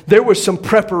 listen, there was some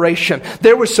preparation.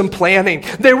 There was some planning.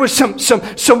 There was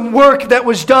some work that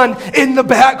was done in the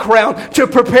background to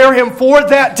prepare him for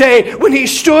that day when he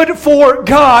stood for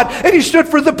God and he stood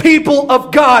for the people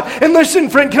of God. And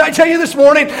listen, friend, can I tell you this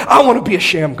morning, I want to be a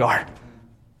Shamgar.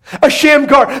 A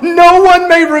Shamgar. No one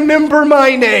may remember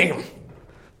my name.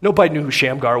 Nobody knew who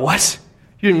Shamgar was.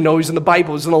 You didn't even know he's in the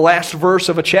Bible. He's in the last verse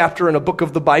of a chapter in a book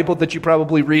of the Bible that you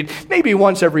probably read maybe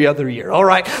once every other year. All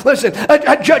right, listen,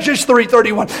 Judges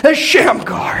 3:31, a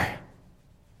Shamgar.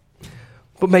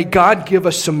 But may God give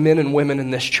us some men and women in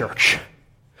this church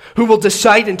who will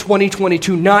decide in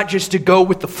 2022 not just to go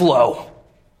with the flow,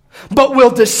 but will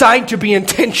decide to be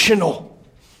intentional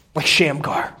like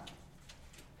Shamgar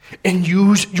and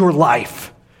use your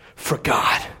life for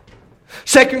God.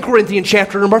 2 Corinthians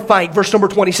chapter number 5, verse number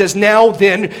 20 says, now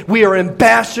then, we are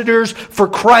ambassadors for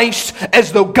Christ,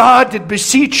 as though God did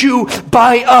beseech you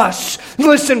by us.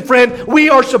 Listen, friend, we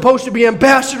are supposed to be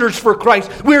ambassadors for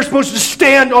Christ. We are supposed to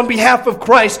stand on behalf of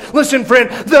Christ. Listen, friend,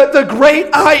 the great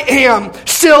I am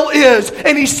still is,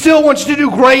 and he still wants to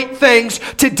do great things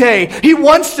today. He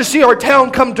wants to see our town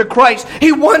come to Christ.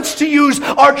 He wants to use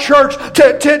our church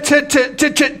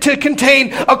to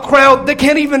contain a crowd that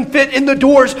can't even fit in the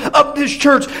doors of this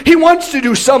church. He wants to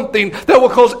do something that will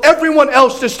cause everyone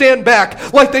else to stand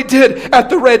back like they did at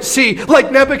the Red Sea,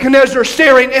 like Nebuchadnezzar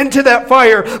staring into that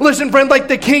fire. Listen, friend, like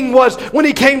the king was when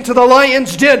he came to the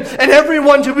lion's den, and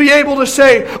everyone to be able to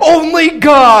say, only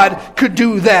God could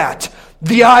do that.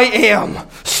 The I am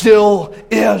still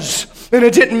is. And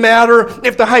it didn't matter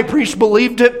if the high priest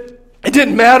believed it. It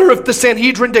didn't matter if the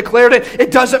Sanhedrin declared it.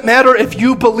 It doesn't matter if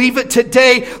you believe it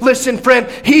today. Listen, friend,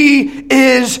 he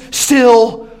is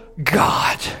still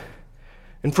God.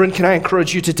 And friend, can I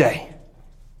encourage you today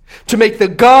to make the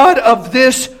God of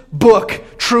this book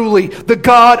truly the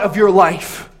God of your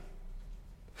life?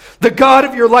 The God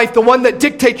of your life, the one that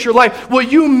dictates your life. Will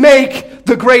you make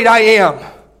the great I am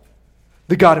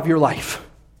the God of your life?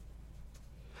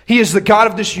 He is the God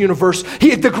of this universe.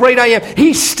 He is the great I am.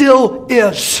 He still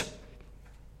is.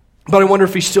 But I wonder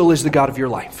if he still is the God of your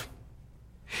life.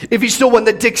 If he's still one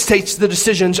that dictates the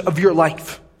decisions of your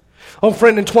life. Oh,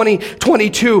 friend, in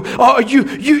 2022,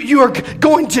 you are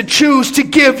going to choose to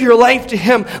give your life to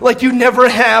him like you never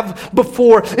have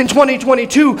before. In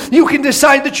 2022, you can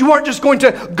decide that you aren't just going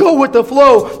to go with the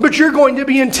flow, but you're going to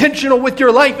be intentional with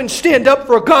your life and stand up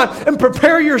for God and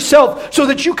prepare yourself so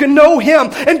that you can know him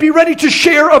and be ready to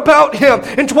share about him.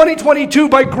 In 2022,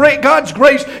 by God's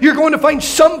grace, you're going to find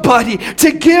somebody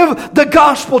to give the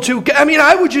gospel to.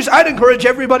 I'd encourage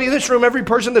everybody in this room, every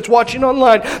person that's watching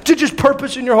online, to just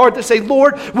purpose in your heart to say,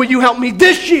 Lord, will you help me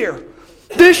this year?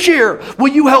 This year, will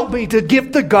you help me to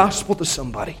give the gospel to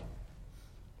somebody?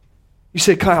 You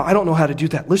say, Kyle, I don't know how to do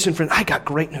that. Listen, friend, I got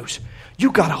great news.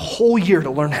 You got a whole year to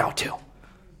learn how to.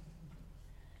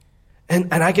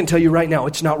 And I can tell you right now,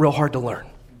 it's not real hard to learn.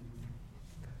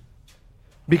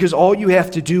 Because all you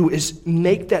have to do is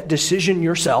make that decision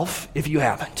yourself if you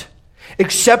haven't.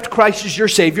 Accept Christ as your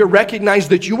Savior. Recognize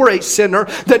that you are a sinner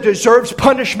that deserves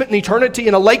punishment in eternity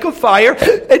in a lake of fire.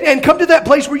 And come to that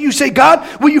place where you say,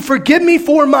 God, will you forgive me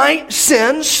for my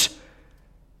sins?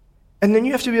 And then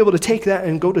you have to be able to take that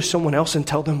and go to someone else and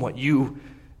tell them what you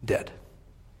did.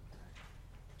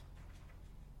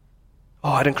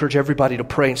 I'd encourage everybody to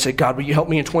pray and say, God, will you help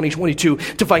me in 2022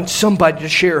 to find somebody to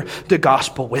share the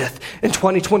gospel with? In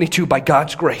 2022, by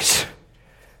God's grace.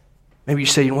 Maybe you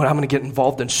say, you know what, I'm going to get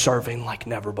involved in serving like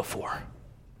never before.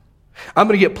 I'm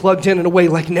going to get plugged in a way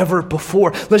like never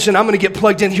before. Listen, I'm going to get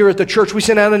plugged in here at the church. We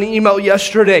sent out an email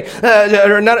yesterday,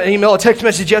 or not an email, a text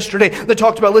message yesterday that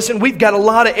talked about, listen, we've got a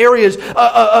lot of areas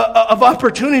of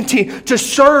opportunity to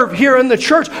serve here in the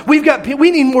church. We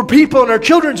need more people in our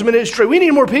children's ministry. We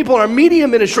need more people in our media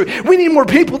ministry. We need more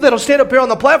people that'll stand up here on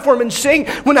the platform and sing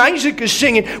when Isaac is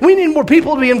singing. We need more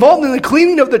people to be involved in the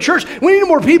cleaning of the church. We need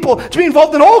more people to be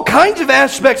involved in all kinds of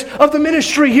aspects of the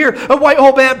ministry here at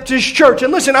Whitehall Baptist Church.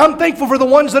 And listen, I'm thankful for the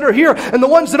ones that are here and the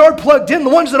ones that are plugged in, the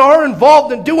ones that are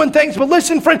involved in doing things. But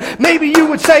listen, friend, maybe you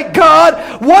would say,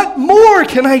 God, what more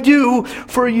can I do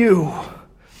for you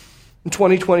in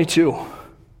 2022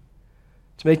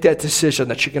 to make that decision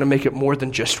that you're going to make it more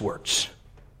than just words,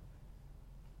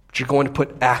 but you're going to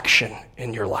put action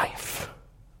in your life.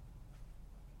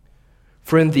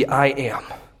 Friend, the I am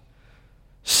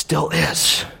still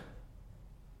is.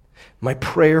 My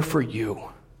prayer for you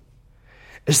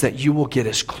is that you will get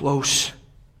as close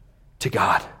to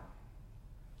God,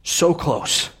 so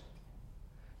close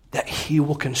that He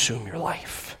will consume your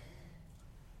life.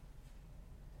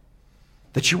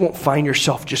 That you won't find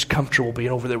yourself just comfortable being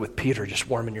over there with Peter, just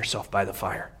warming yourself by the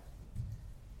fire.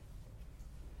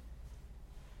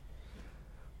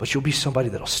 But you'll be somebody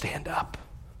that'll stand up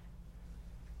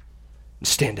and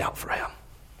stand out for Him.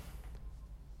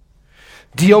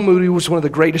 D.L. Moody was one of the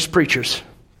greatest preachers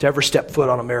to ever step foot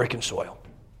on American soil.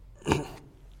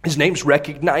 His name's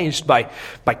recognized by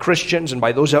Christians and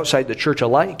by those outside the church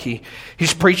alike.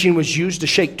 His preaching was used to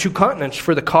shake 2 continents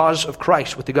for the cause of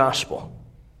Christ with the gospel.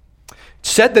 It's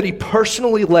said that he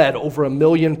personally led over 1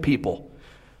 million people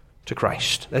to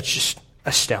Christ. That's just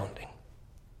astounding.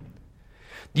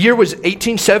 The year was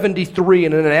 1873,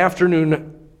 and in an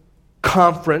afternoon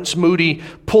conference, Moody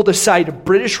pulled aside a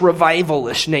British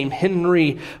revivalist named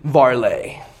Henry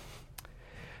Varley.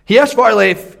 He asked Varley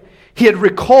if he had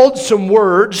recalled some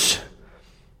words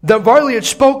that Varley had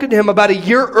spoken to him about a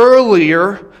year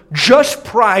earlier, just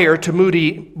prior to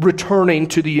Moody returning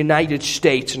to the United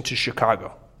States and to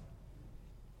Chicago.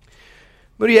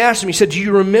 Moody asked him, he said, do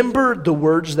you remember the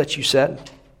words that you said?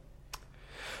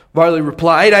 Varley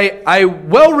replied, I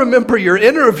well remember your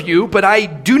interview, but I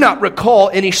do not recall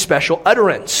any special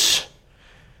utterance.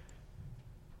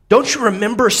 Don't you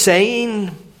remember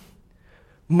saying,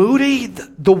 Moody,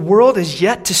 the world is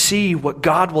yet to see what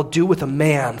God will do with a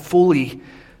man fully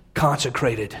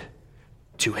consecrated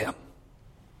to Him?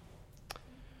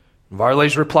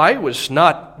 Varley's reply was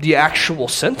not the actual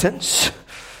sentence.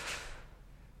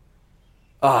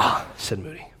 Said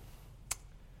Moody,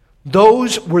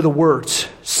 those were the words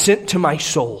sent to my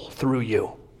soul through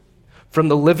you from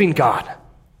the living God.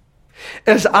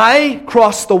 As I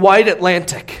crossed the wide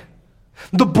Atlantic,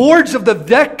 the boards of the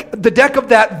deck of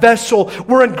that vessel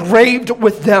were engraved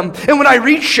with them. And when I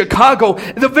reached Chicago,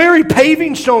 the very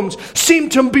paving stones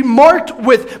seemed to be marked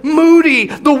with Moody.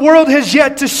 The world has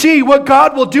yet to see what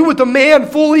God will do with a man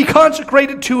fully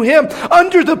consecrated to Him.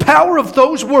 Under the power of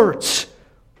those words,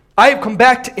 I have come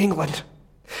back to England.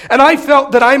 And I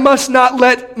felt that I must not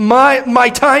let my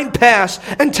time pass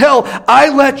until I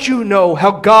let you know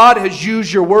how God has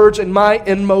used your words in my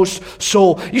inmost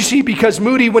soul. You see, because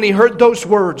Moody, when he heard those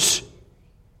words,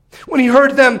 when he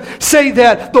heard them say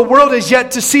that the world is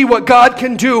yet to see what God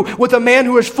can do with a man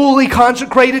who is fully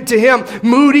consecrated to Him,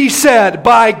 Moody said,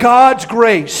 by God's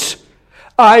grace,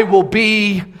 I will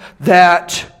be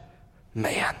that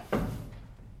man.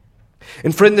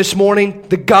 And friend, this morning,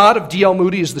 the God of D.L.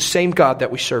 Moody is the same God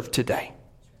that we serve today.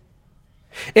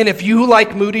 And if you,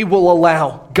 like Moody, will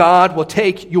allow, God will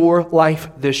take your life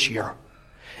this year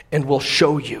and will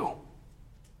show you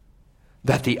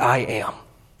that the I am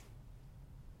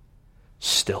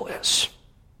still is.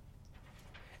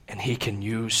 And He can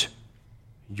use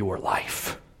your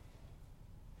life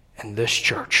and this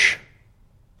church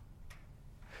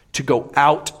to go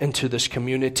out into this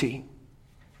community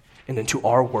and into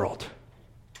our world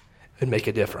and make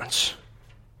a difference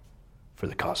for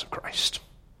the cause of Christ.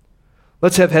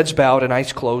 Let's have heads bowed and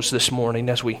eyes closed this morning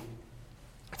as we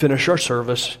finish our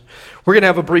service. We're going to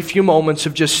have a brief few moments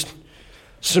of just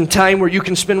some time where you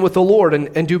can spend with the Lord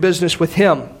and do business with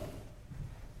Him.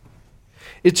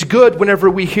 It's good whenever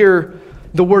we hear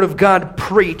the Word of God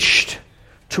preached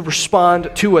to respond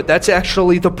to it. That's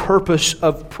actually the purpose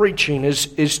of preaching,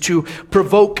 is to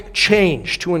provoke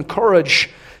change, to encourage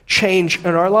change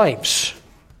in our lives.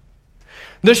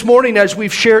 This morning, as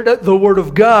we've shared the Word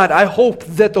of God, I hope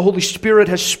that the Holy Spirit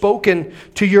has spoken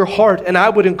to your heart, and I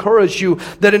would encourage you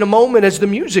that in a moment as the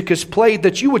music is played,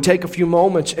 that you would take a few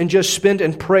moments and just spend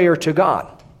in prayer to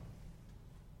God.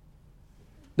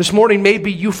 This morning,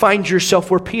 maybe you find yourself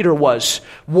where Peter was,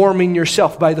 warming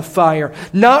yourself by the fire,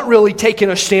 not really taking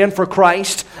a stand for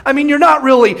Christ. I mean, you're not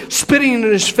really spitting in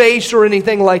his face or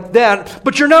anything like that,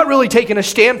 but you're not really taking a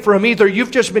stand for him either.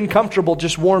 You've just been comfortable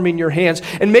just warming your hands.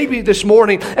 And maybe this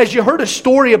morning, as you heard a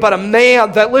story about a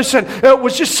man that, listen, it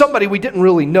was just somebody we didn't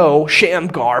really know,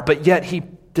 Shamgar, but yet he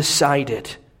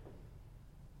decided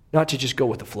not to just go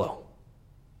with the flow.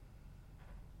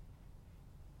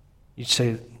 You'd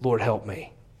say, Lord, help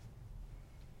me.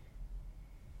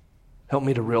 Help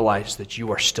me to realize that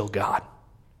you are still God.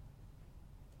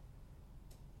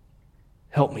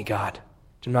 Help me, God,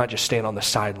 to not just stand on the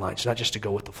sidelines, not just to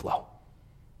go with the flow,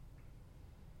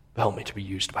 but help me to be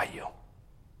used by you.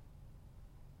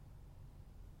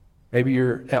 Maybe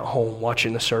you're at home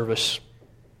watching the service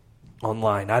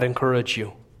online. I'd encourage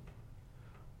you,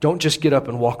 don't just get up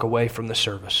and walk away from the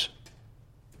service.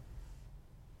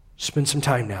 Spend some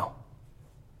time now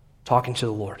talking to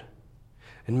the Lord.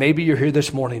 And maybe you're here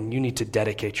this morning and you need to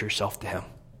dedicate yourself to Him.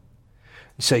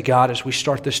 And say, God, as we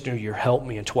start this new year, help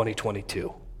me in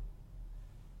 2022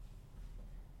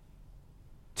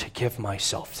 to give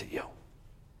myself to you.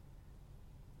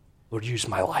 Lord, use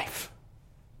my life.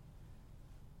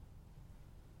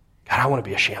 God, I want to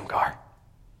be a Shamgar.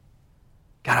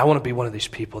 God, I want to be one of these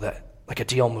people that, like a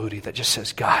D.L. Moody, that just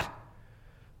says, God,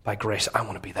 by grace, I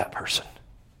want to be that person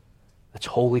that's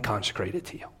wholly consecrated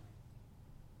to you.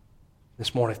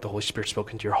 This morning, if the Holy Spirit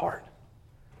spoke into your heart,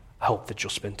 I hope that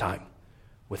you'll spend time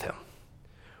with Him.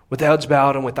 With heads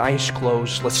bowed and with eyes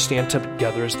closed, let's stand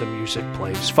together as the music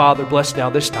plays. Father, bless now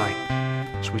this time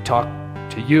as we talk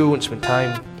to you and spend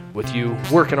time with you.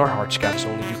 Work in our hearts, God, as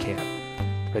only you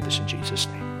can. Pray this in Jesus'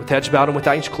 name. With heads bowed and with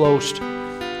eyes closed,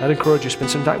 I'd encourage you to spend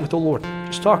some time with the Lord.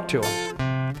 Just talk to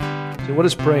Him. See, what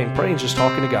is praying? Praying is just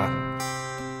talking to God.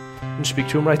 And speak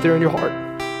to Him right there in your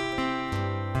heart.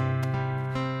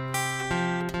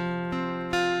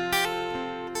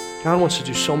 God wants to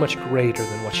do so much greater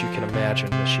than what you can imagine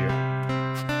this year.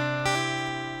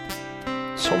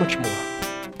 So much more.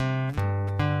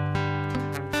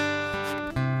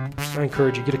 I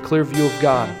encourage you, get a clear view of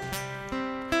God.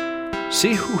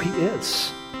 See who He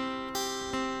is.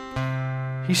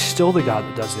 He's still the God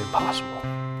that does the impossible.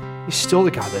 He's still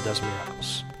the God that does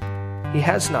miracles. He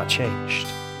has not changed.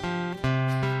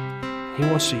 He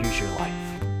wants to use your life.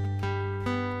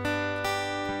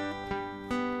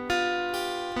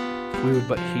 If we would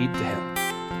but heed to Him.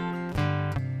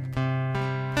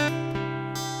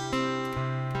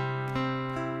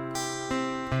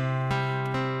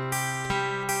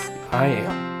 I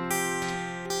am,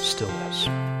 still is.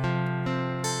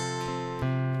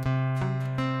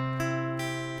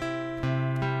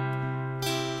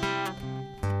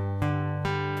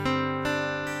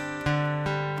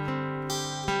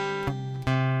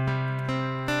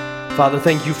 Father,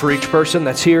 thank you for each person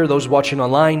that's here, those watching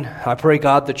online. I pray,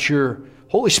 God, that your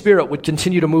Holy Spirit would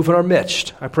continue to move in our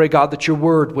midst. I pray, God, that your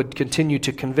word would continue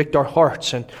to convict our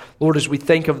hearts. And Lord, as we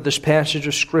think of this passage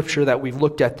of Scripture that we've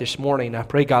looked at this morning, I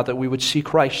pray, God, that we would see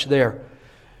Christ there.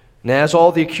 And as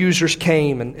all the accusers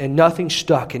came and nothing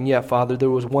stuck, and yet, Father, there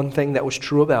was one thing that was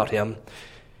true about Him.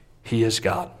 He is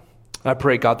God. I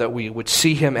pray, God, that we would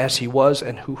see Him as He was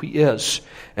and who He is.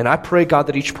 And I pray, God,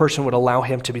 that each person would allow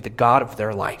Him to be the God of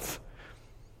their life.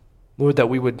 Lord, that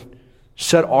we would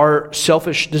set our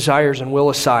selfish desires and will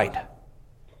aside.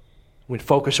 We'd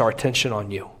focus our attention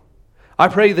on you. I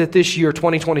pray that this year,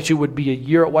 2022, would be a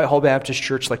year at Whitehall Baptist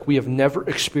Church like we have never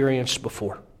experienced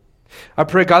before. I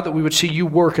pray, God, that we would see you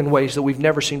work in ways that we've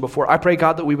never seen before. I pray,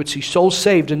 God, that we would see souls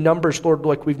saved in numbers, Lord,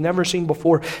 like we've never seen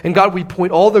before. And God, we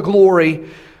point all the glory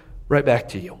right back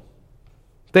to you.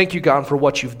 Thank you, God, for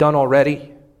what you've done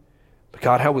already. But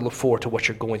God, how we look forward to what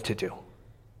you're going to do.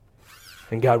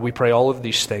 And God, we pray all of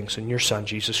these things in your Son,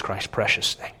 Jesus Christ's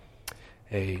precious name.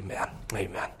 Amen.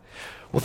 Amen.